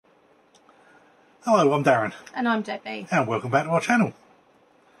Hello, I'm Darren. And I'm Debbie. And welcome back to our channel.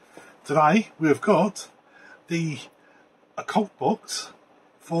 Today we have got the Occult Box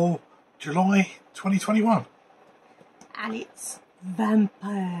for July 2021. And it's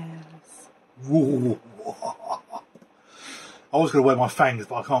vampires. Ooh. I was going to wear my fangs,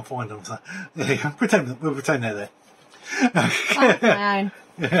 but I can't find them. So yeah, we'll pretend they're there.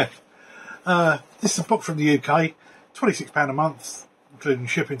 Yeah. This is a book from the UK, £26 a month, including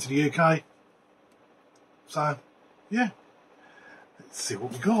shipping to the UK. So, yeah, let's see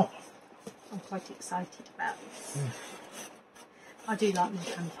what we got. I'm quite excited about this. I do like my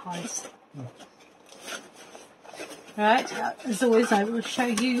vampires. Right, as always, I will show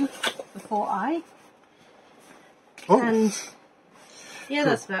you before I. Oh. And yeah,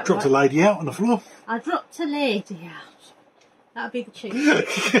 that's about Dropped right. a lady out on the floor. I dropped a lady out. That'd be the cheat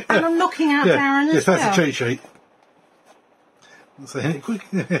sheet. And I'm knocking out Darren as well. Yes, that's a cheat sheet. Let's say it quick.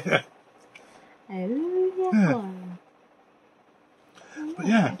 Oh, yeah. But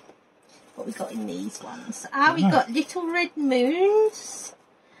yeah. What we got in these ones? We got little red moons,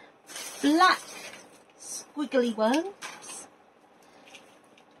 black squiggly worms,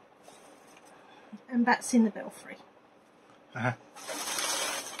 and bats in the belfry.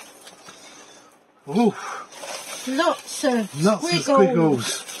 Ooh. Lots of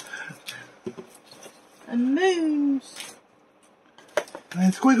squiggles. And moons.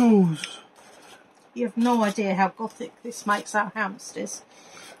 And squiggles. You have no idea how gothic this makes our hamsters.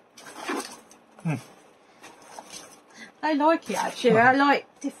 I like it actually. I like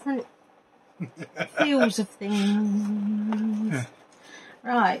different feels of things.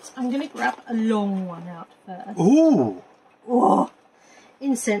 Right, I'm going to grab a long one out first. Ooh. Oh,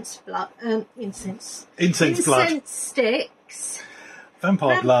 incense blood. Incense blood. Sticks.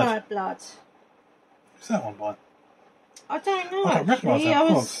 Vampire blood. What's that one by? I don't know. I don't recognise that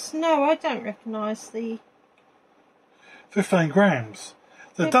box. No, I don't recognise the 15 grams.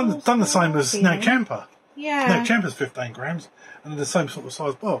 They've done the same as Snack Champer. Yeah. Snack Champer's 15 grams, and they're the same sort of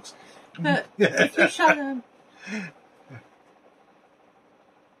size box. But if you show them.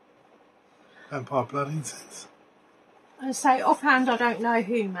 Vampire blood incense. I say offhand, I don't know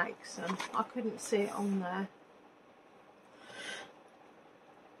who makes them. I couldn't see it on there.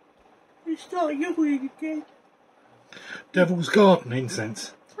 It's not yawning again. Devil's Garden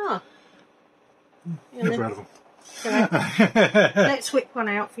incense. Huh. Never heard of them. So, let's whip one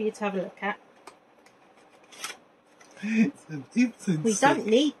out for you to have a look at. We don't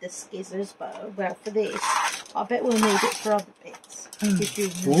need the skizzers, but well, for this, I bet we'll need it for other bits.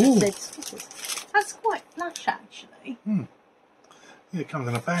 That's quite flash, actually. Yeah, it comes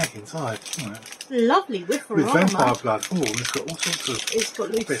in a bag inside. Lovely whiffer with vampire blood. Oh, and it's got all sorts of it's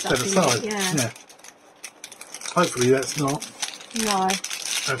got loose bits stuff aside. in it, yeah. Hopefully that's not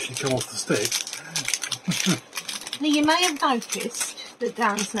actually come off the stick. Now you may have noticed that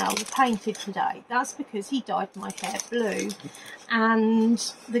Darren's nails are painted today. That's because he dyed my hair blue, and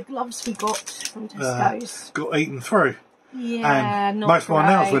the gloves we got from Tesco's got eaten through. Yeah, and not most of my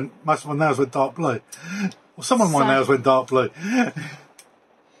nails went dark blue. Well, some of my nails went dark blue.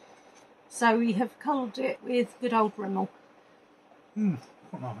 So we have coloured it with good old Rimmel.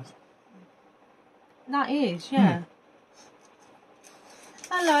 Quite nice. That is, yeah.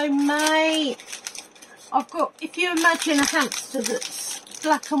 Hello, mate. I've got, if you imagine a hamster that's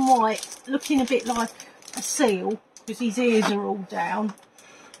black and white, looking a bit like a seal, because his ears are all down,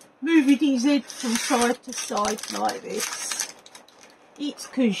 moving his head from side to side like this, it's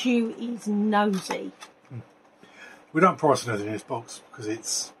because you is nosy. We don't price anything in this box because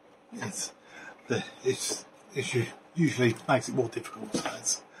it usually makes it more difficult,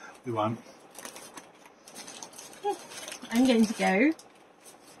 so we won't. I'm going to go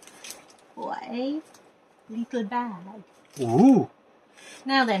for a little bag. Ooh.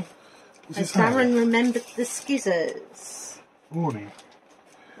 Now then, has Darren remembered the skizzers? Warning.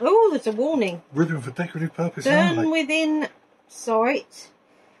 Oh, there's a warning. Ribbon for decorative purposes Burn only. within sight.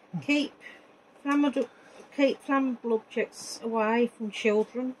 Keep flammable objects away from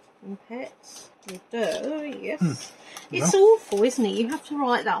children and pets. Yes. It's awful, isn't it? You have to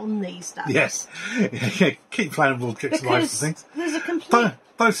write that on these days. Yes. Yeah, keep flammable objects away from things. There's a complete...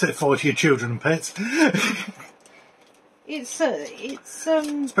 Don't set fire to your children and pets. It's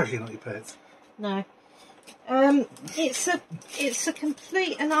especially not your pets. No. It's a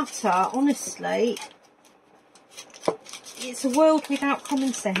complete and utter, honestly. It's a world without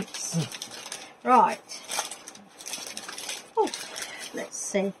common sense. Right. Oh, let's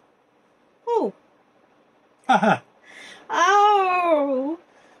see. Oh. Oh.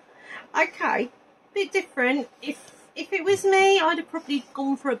 Okay. Bit different. If it was me, I'd have probably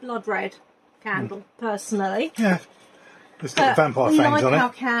gone for a blood red. candle, personally. Yeah. Let's get the vampire we fangs like on our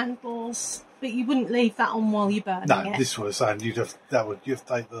it. candles, but you wouldn't leave that on while you're burning No, it. this was saying you have to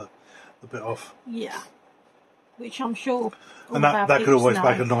take the bit off. Yeah. Which I'm sure all And of our that could peeps always know.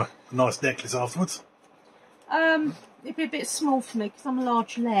 make a nice necklace afterwards. It'd be a bit small for me because I'm a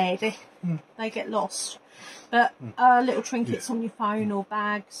large lady. They get lost. But little trinkets on your phone or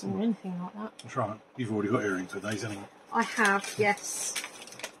bags or anything like that. That's right. You've already got earrings with these, haven't you? I have, yes.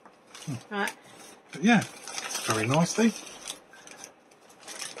 Right. But yeah, very nice thing.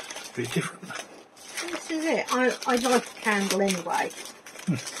 Bit different. This is it. I like a candle anyway.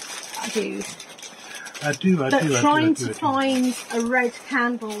 I do. But trying to find a red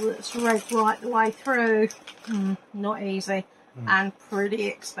candle that's red right the way through, not easy and pretty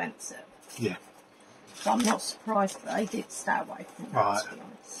expensive. Yeah. So I'm not surprised that I did stay away from that, Right. to be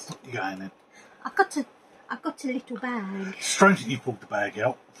honest. What you going then? I got a little bag. Strange that you pulled the bag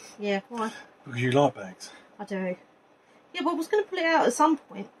out. Yeah, why? Because you like bags. I do. Yeah, but I was going to pull it out at some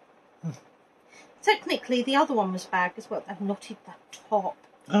point. Technically, the other one was bag as well. They've knotted that top.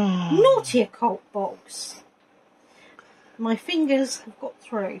 Oh. Naughty Occult Box. My fingers have got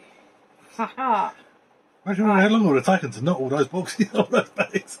through. Haha. Imagine how long it would have taken to knot all those boxes, all those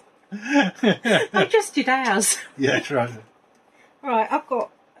bags. I just did ours. Yeah, that's right. Right, I've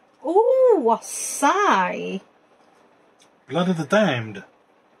got... Ooh, I say. Blood of the Damned.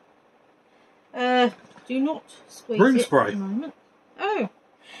 Do not squeeze Room it spray. at the moment. Oh.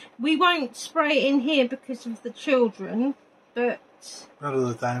 We won't spray it in here because of the children, but... Blood of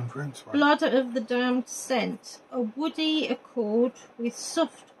the Damned room spray. Blood of the Damned scent. A woody accord with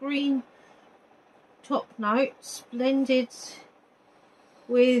soft green top notes blended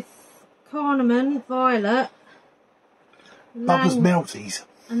with cardamom, violet, Bubba's Melties.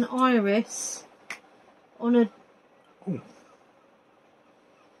 and iris on a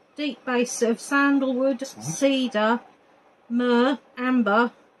deep base of sandalwood, cedar, myrrh,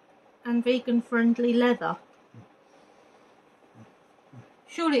 amber and vegan friendly leather.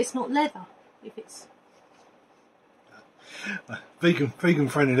 Surely it's not leather if it's... Vegan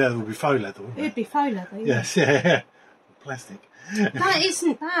friendly leather would be faux leather, wouldn't it? It'd be faux leather. Yeah. Yes, yeah. Plastic. That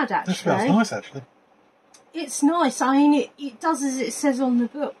isn't bad, actually. That smells nice, actually. It's nice. I mean, it does as it says on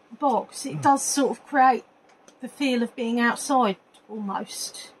the box. It does sort of create the feel of being outside,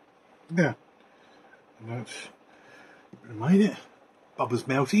 almost. Yeah. And that's made it. Bubba's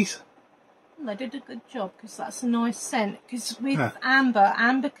Melties. They did a good job because that's a nice scent. Because with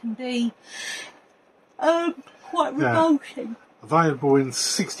amber can be quite revolting. Available in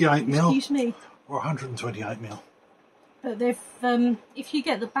 68ml Excuse me. or 128ml. But they've, if you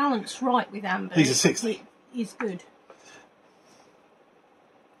get the balance right with amber, These are 60. It is good.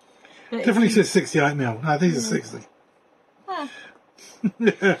 But Definitely says 68ml. No, these are 60. Oh.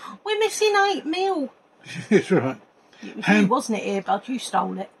 We're missing 8ml. That's right. It was you, wasn't it, Earbud? You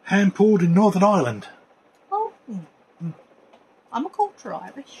stole it. Hand poured in Northern Ireland. Oh. I'm a quarter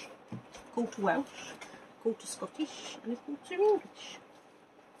Irish, a quarter Welsh, a quarter Scottish, and a quarter English.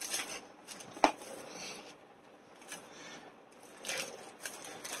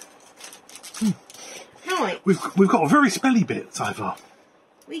 Right. We've got a very smelly bit so far.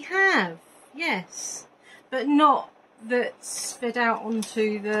 We have, yes. But not that's fed out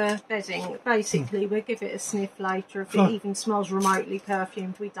onto the bedding. Basically, we'll give it a sniff later. If it even smells remotely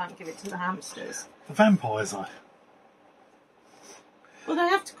perfumed, we don't give it to the hamsters. The vampires, though. Well, they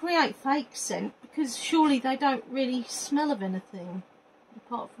have to create fake scent because surely they don't really smell of anything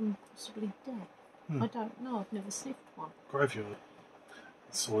apart from possibly death. I don't know. I've never sniffed one. Graveyard.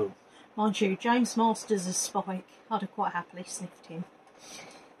 Soil. Mind you, James Masters as Spike, I'd have quite happily sniffed him.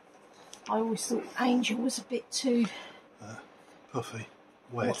 I always thought Angel was a bit too... puffy.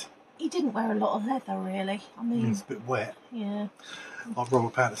 Wet. What? He didn't wear a lot of leather, really. I mean... It's a bit wet. Yeah. Like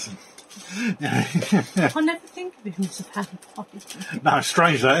Robert Pattinson. I never think of him as a vampire. No,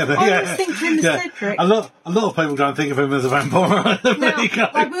 strange that, isn't it? I always think of him as Cedric. A lot of people don't think of him as a vampire. Now,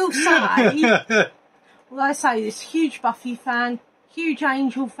 I will say... Well, I say this huge Buffy fan, huge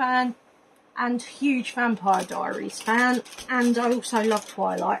Angel fan, and huge Vampire Diaries fan, and I also love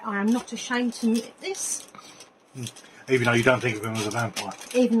Twilight. I am not ashamed to admit this. Even though you don't think of him as a vampire.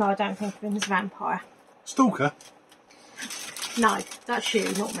 Even though I don't think of him as a vampire. Stalker? No, that's you,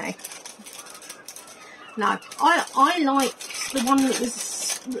 not me. No, I liked the one that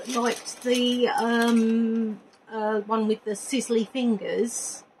was like the one with the sizzly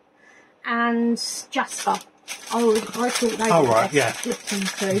fingers and Jasper. I thought they were right, best looking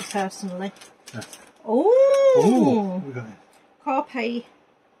too, personally. Yeah. Oh, we got it. Carpe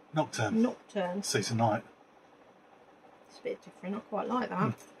Nocturne. Nocturne. Season night. It's a bit different. I quite like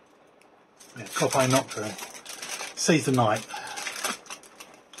that. Yeah, Copay Nocturne. Seize the Night.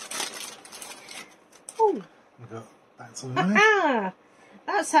 Oh. We've got bats on there.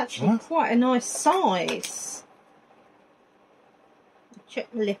 That's actually quite a nice size.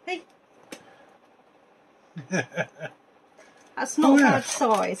 Check my lippy. That's not a bad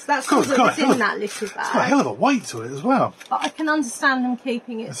size. That's all that was in that little bag. It's got a hell of a weight to it as well. But I can understand them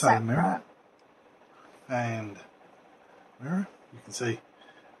keeping it separate. Mirror. And mirror. You can see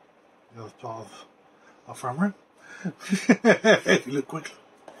the other part of our front room. If you look quickly.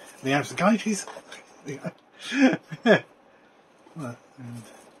 The hamster cages. And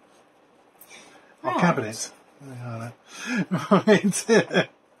our cabinets. Right.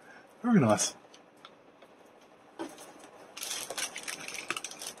 Very nice.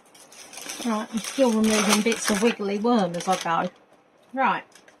 Right, I'm still removing bits of wiggly worm as I go. Right.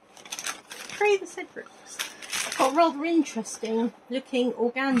 Tree the Cedrics. I've got a rather interesting looking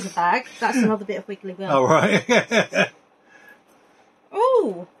organza bag. That's another bit of wiggly worm. Oh, right.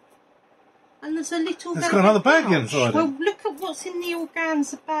 Oh! And there's a little It's got another bag inside. Well, look at what's in the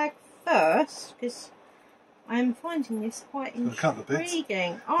organza bag first, because I am finding this quite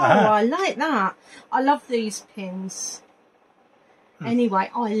intriguing. Oh, I like that. I love these pins. Anyway,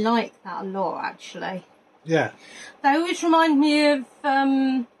 I like that a lot, actually. Yeah. They always remind me of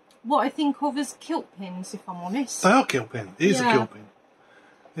what I think of as kilt pins, if I'm honest. They are kilt pin. It is a kilt pin.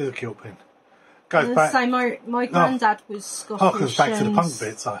 It is a kilt pin. Goes back. So my granddad was Scottish. Harkens back to the punk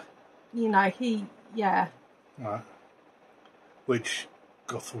bit, so. You know, yeah. Right. Which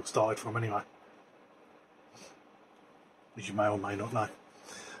Gothic started from anyway. Which you may or may not know.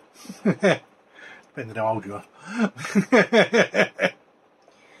 Depending how old you are.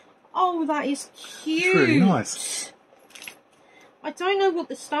 Oh, that is cute. It's really nice. I don't know what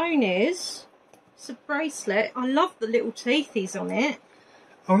the stone is. It's a bracelet. I love the little teethies on it.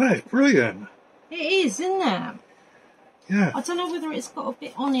 Oh no, it's brilliant. It is, isn't it? Yeah. I don't know whether it's got a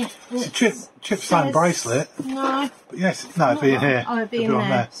bit on it. It's a chip stone bracelet. No. But yes, no, it'd be in here. Oh, it'd be in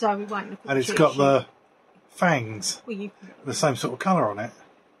there. So we won't look at it. And it's got the fangs. The same sort of colour on it.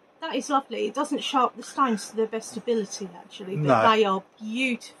 That is lovely. It doesn't show up the stones to their best ability, actually, but they are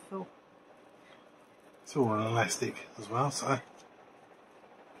beautiful. It's all an elastic as well, so.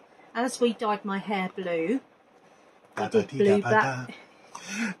 As we dyed my hair blue, I did blue back.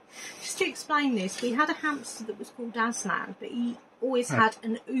 Just to explain this, we had a hamster that was called Aslan, but he always had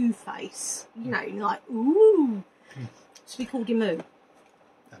an ooh face. You know, like ooh. So we called him Ooh.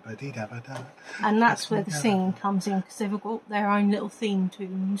 And that's where the singing comes in, because they've got their own little theme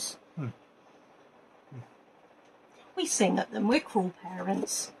tunes. We sing at them, we're cruel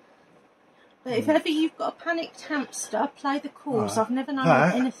parents. But if ever you've got a panicked hamster, play the chorus. I've never known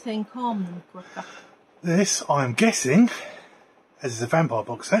anything calm them quicker. This, I'm guessing, as is a vampire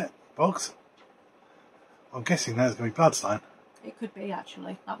box, I'm guessing that's going to be Bloodstone. It could be,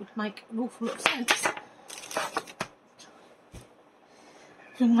 actually. That would make an awful lot of sense.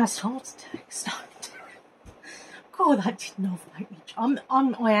 Almost heart attack started. God, that did not make me jump.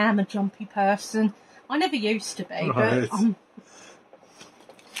 I am a jumpy person. I never used to be, but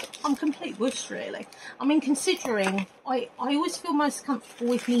I'm complete wuss, really. I mean, considering I always feel most comfortable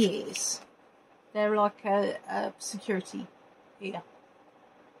with my ears. They're like a security ear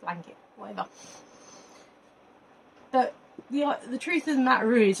blanket, whatever. But the truth of the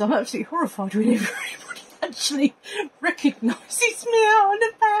matter is, I'm absolutely horrified whenever everybody actually recognises me out and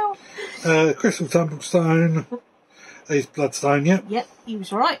about. Crystal Tumblestone is Bloodstone, yep. Yep, he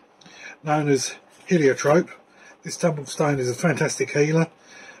was right. Known as Heliotrope. This Tumblestone is a fantastic healer.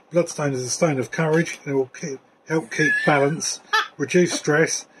 Bloodstone is a stone of courage and it will help keep balance, reduce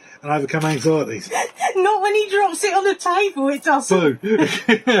stress and overcome anxieties. Not when he drops it on the table, it doesn't. Boo.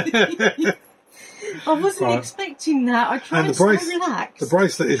 I wasn't expecting that. I tried to stay relaxed. The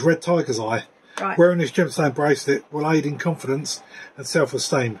bracelet is Red Tiger's Eye. Right. Wearing this gemstone bracelet will aid in confidence and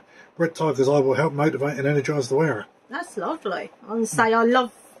self-esteem. Red Tiger's Eye will help motivate and energise the wearer. That's lovely. I want to say I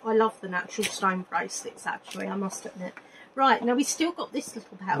love the natural stone bracelets, actually, I must admit. Right, now we've still got this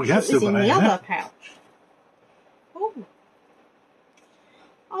little pouch. We have still got in the other pouch. Oh.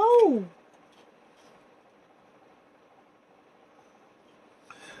 Oh.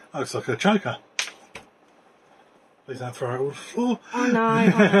 Looks like a choker. Please don't throw it all over the floor. Oh no,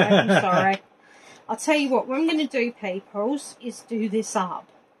 I'm sorry. I'll tell you what I'm going to do, peoples, is do this up.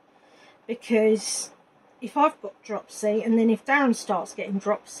 Because if I've got dropsy, and then if Darren starts getting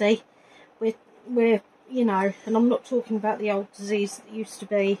dropsy, we're you know, and I'm not talking about the old disease that used to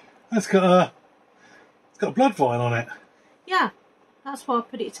be. It's got a blood vial on it. Yeah, that's why I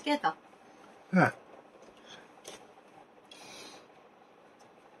put it together. Yeah.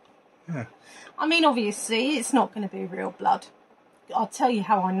 Yeah. I mean, obviously, it's not going to be real blood. I'll tell you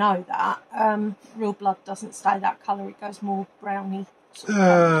how I know that. Real blood doesn't stay that colour. It goes more browny. Sort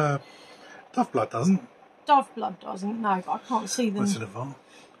of Dove blood doesn't. Dove blood doesn't, no, but I can't see them. What's in the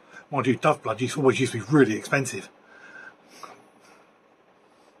mind you, dove blood always used to be really expensive.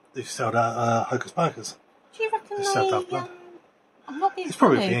 They sold out Hocus Pocus. Do you reckon They sell Dove blood. I'm not being It's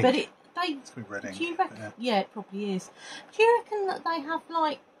probably funny, pink. but It's going to be red ink. do you reckon? Yeah. Yeah, it probably is. Do you reckon that they have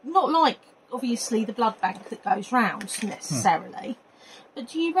not like obviously the blood bank that goes round necessarily, but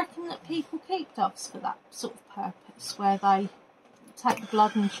do you reckon that people keep doves for that sort of purpose, where they take the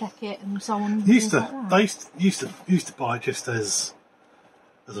blood and check it and so on? They used to buy it just as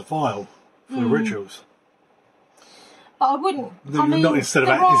a vial for the rituals. But I wouldn't. I mean, not instead of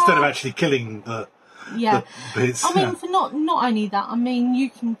actually killing the bits. I mean, for not only that. I mean, you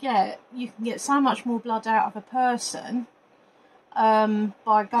can get so much more blood out of a person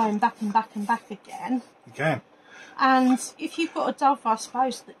by going back and back and back again. You can. And if you've got a dove, I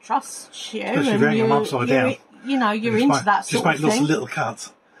suppose, that trusts you, Especially and if you hang them upside down. You know, you're into that sort of thing. Just make lots of little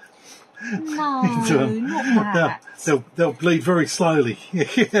cuts. No, not that. They'll bleed very slowly.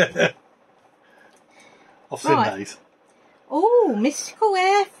 Off thin days. Oh, mystical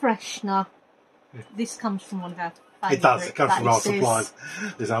air freshener. This comes from one of our favourite It does. It comes from our places.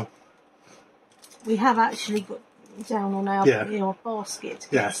 supplies. We have actually got down on our basket to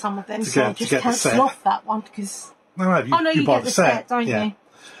get some of them, so I'll just cancel off that one because. No, you buy get the set, don't you? Yeah.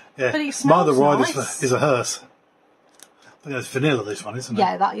 But it My smells other ride nice. is a hearse. I think it's vanilla, this one, isn't it?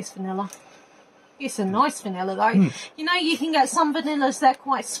 Yeah, that is vanilla. It's a nice vanilla though. You know, you can get some vanillas, they're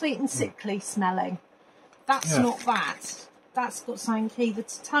quite sweet and sickly smelling. That's not that. That's got something either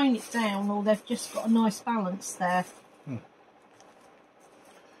to tone it down or they've just got a nice balance there.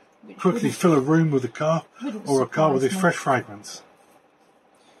 Quickly fill a room with a car or a car with a fresh fragrance.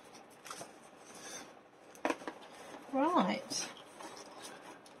 Right.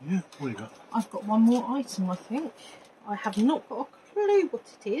 Yeah, what do you got? I've got one more item, I think. I have not got a clue what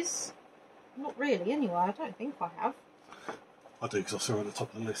it is. Not really, anyway. I don't think I have. I do, because I saw it at the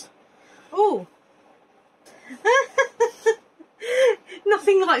top of the list. Oh!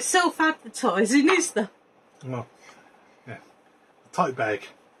 Nothing like self-advertising, is there? Well, yeah. A tote bag.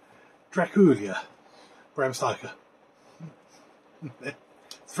 Dracula. Bram Stoker.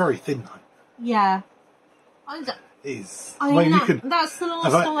 It's very thin, though. Yeah. It is. I mean, that's the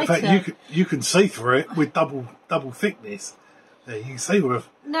last item. In fact, you can see through it with double thickness. Yeah, you can see with.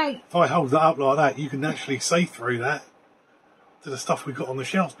 No. If I hold that up like that, you can actually see through that to the stuff we've got on the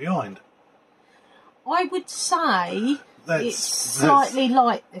shelves behind. I would say it's slightly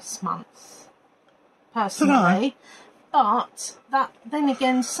light this month, personally. But then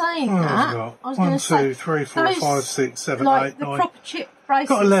again, saying that, I was going to say 1, 2, 3, 4, 5, 6, 7, like 8, the 9. proper chip bracelets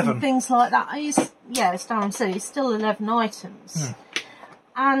got 11. and things like that. As Darren said, it's still 11 items,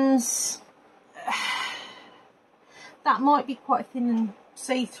 and that might be quite a thin and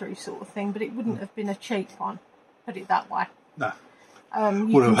see-through sort of thing, but it wouldn't have been a cheap one. Put it that way. No.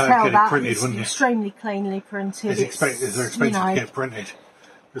 You can tell that printed, it's extremely cleanly printed. They're expensive to get printed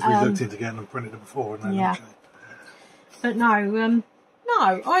because we looked into getting them printed before, and they actually. But no,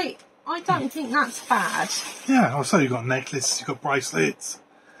 I don't think that's bad. Yeah, also you've got necklaces, you've got bracelets,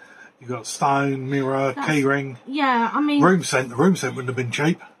 you've got stone, mirror, keyring. Yeah, I mean, the room scent wouldn't have been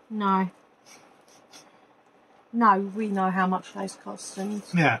cheap. No, we know how much those cost, and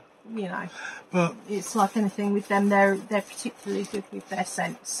you know, but it's like anything with them. They're particularly good with their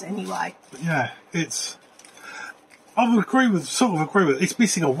scents anyway. But yeah, it's. I would agree with. It's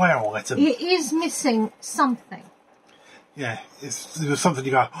missing a wow item. It is missing something. Yeah, it's something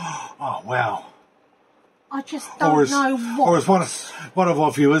you go, oh wow. I just don't know what. Or as one of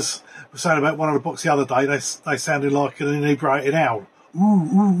our viewers was saying about one of the books the other day, they sounded like an inebriated owl. Ooh,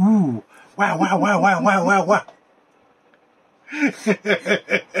 ooh, ooh. Wow, wow, wow, wow, wow, wow, wow. In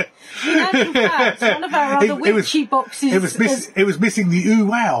fact, one of our other witchy boxes. It was missing the ooh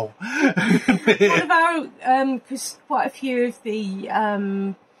wow. One of our, because quite a few of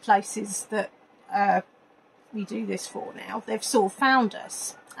the places that we do this for now, they've sort of found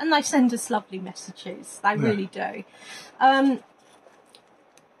us, and they send us lovely messages. They really do.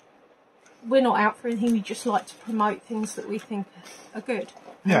 We're not out for anything. We just like to promote things that we think are good.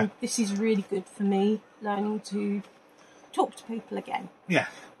 Yeah. And this is really good for me, learning to talk to people again. Yeah.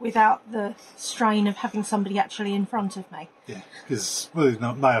 Without the strain of having somebody actually in front of me. Yeah, because whether or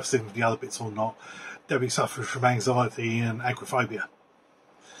not may have seen the other bits or not, Debbie suffers from anxiety and agoraphobia.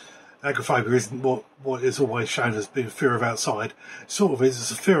 Agoraphobia isn't what is always shown as being fear of outside. It sort of is.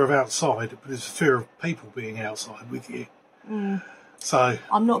 It's a fear of outside, but it's a fear of people being outside with you. So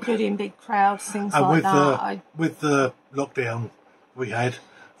I'm not good in big crowds, things and like that. With the lockdown we had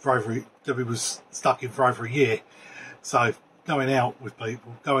that we was stuck in for over a year, so going out with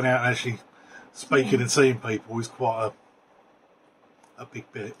people, going out and actually speaking and seeing people is quite a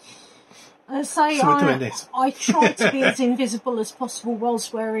big bit. So we're doing this. I try to be as invisible as possible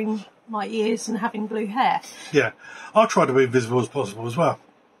whilst wearing my ears and having blue hair. Yeah, I try to be invisible as possible as well.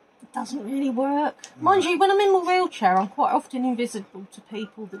 It doesn't really work. Mind you, when I'm in my wheelchair, I'm quite often invisible to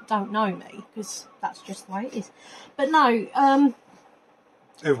people that don't know me, because that's just the way it is. But no,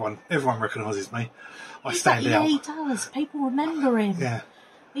 everyone recognises me. I stand out. Yeah, he does. People remember him. Yeah.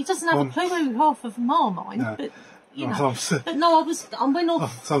 He doesn't have a clue who half of them are, mine, No. but you know. But no, I went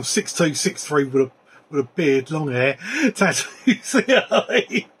off. So I'm 6'2", 6'3", with a beard, long hair, tattoos.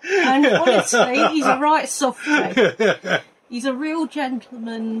 And honestly, he's a right softie. He's a real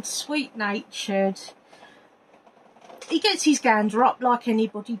gentleman, sweet-natured. He gets his gander up like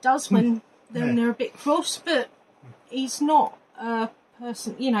anybody does when they're a bit cross, but he's not a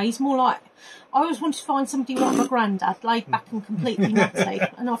person, you know, he's more like... I always wanted to find somebody like my granddad, laid back and completely nutty,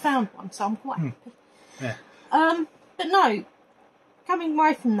 and I found one, so I'm quite happy. Yeah. But no, coming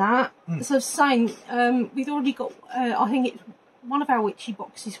away from that, as I was saying, we've already got, I think it's one of our witchy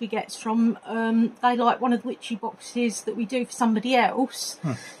boxes we get from, they like one of the witchy boxes that we do for somebody else,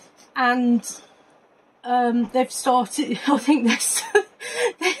 and they've started, I think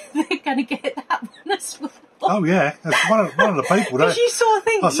they're going to get that one as well. Oh yeah, that's one of the people. Because you sort of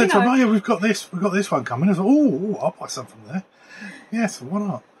think, I said to them, "Oh yeah, we've got this one coming." I was like, "Oh, I'll buy some from there." Yes, why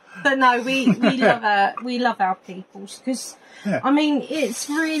not? But no, we love our peoples, because I mean it's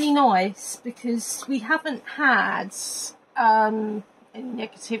really nice because we haven't had any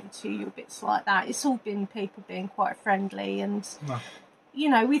negativity or bits like that. It's all been people being quite friendly, and you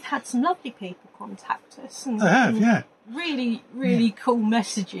know, we've had some lovely people contact us, and they have, really cool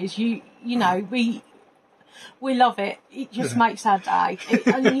messages. You know, we love it. It just makes our day.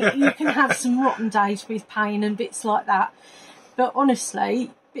 And you can have some rotten days with pain and bits like that, but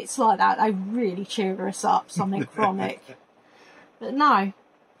honestly, bits like that, they really cheer us up, something chronic. But no,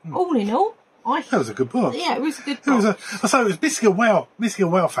 all in all, that was a good book. Yeah, it was a good book. I say it was Magickal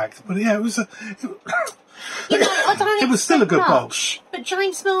wow factor, but yeah, it was you know, I don't it was still a good book. But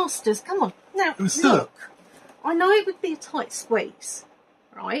James Masters, come on. Now, it was still look, I know it would be a tight squeeze,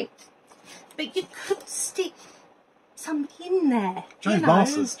 right? But you could stick somebody in there. James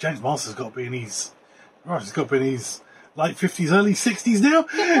Masters got to be in his... Right, he's got to be in his late 50s, early 60s now.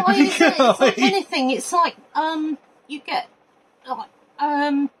 Yeah, it's like anything. It's like, you get, like,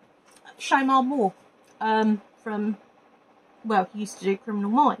 Shamar Moore, from, well, he used to do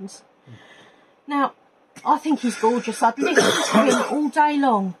Criminal Minds. Now, I think he's gorgeous. I'd listen to him all day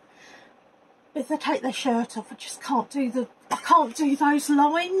long. But if they take their shirt off, I just can't do those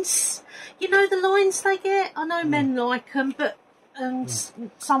lines. You know the lines they get? I know men like them, but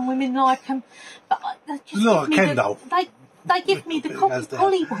some women like them. But they just they give me the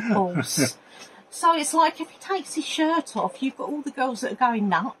collywobbles. So it's like if he takes his shirt off, you've got all the girls that are going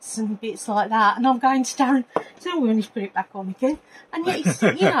nuts and bits like that. And I'm going to Darren, so we need to put it back on again. And yet, it's,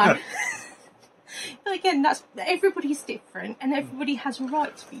 you know... But again, everybody's different, and everybody has a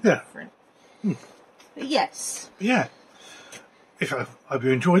right to be different. But yes. Yeah. I hope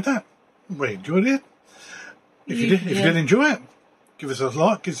you enjoyed that. We enjoyed it. If you did enjoy it, give us a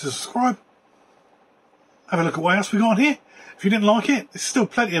like, give us a subscribe. Have a look at what else we got on here. If you didn't like it, there's still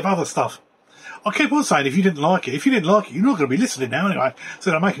plenty of other stuff. I keep on saying if you didn't like it, you're not going to be listening now anyway, so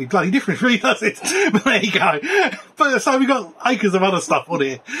it don't make any bloody difference really, does it? But there you go. But so we've got acres of other stuff on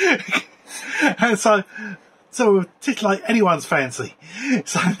here. And so we'll titillate anyone's fancy.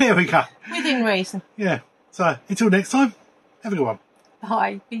 So there we go. Within reason. Yeah. So until next time, have a good one.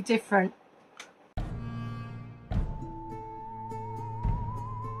 Bye. Be different.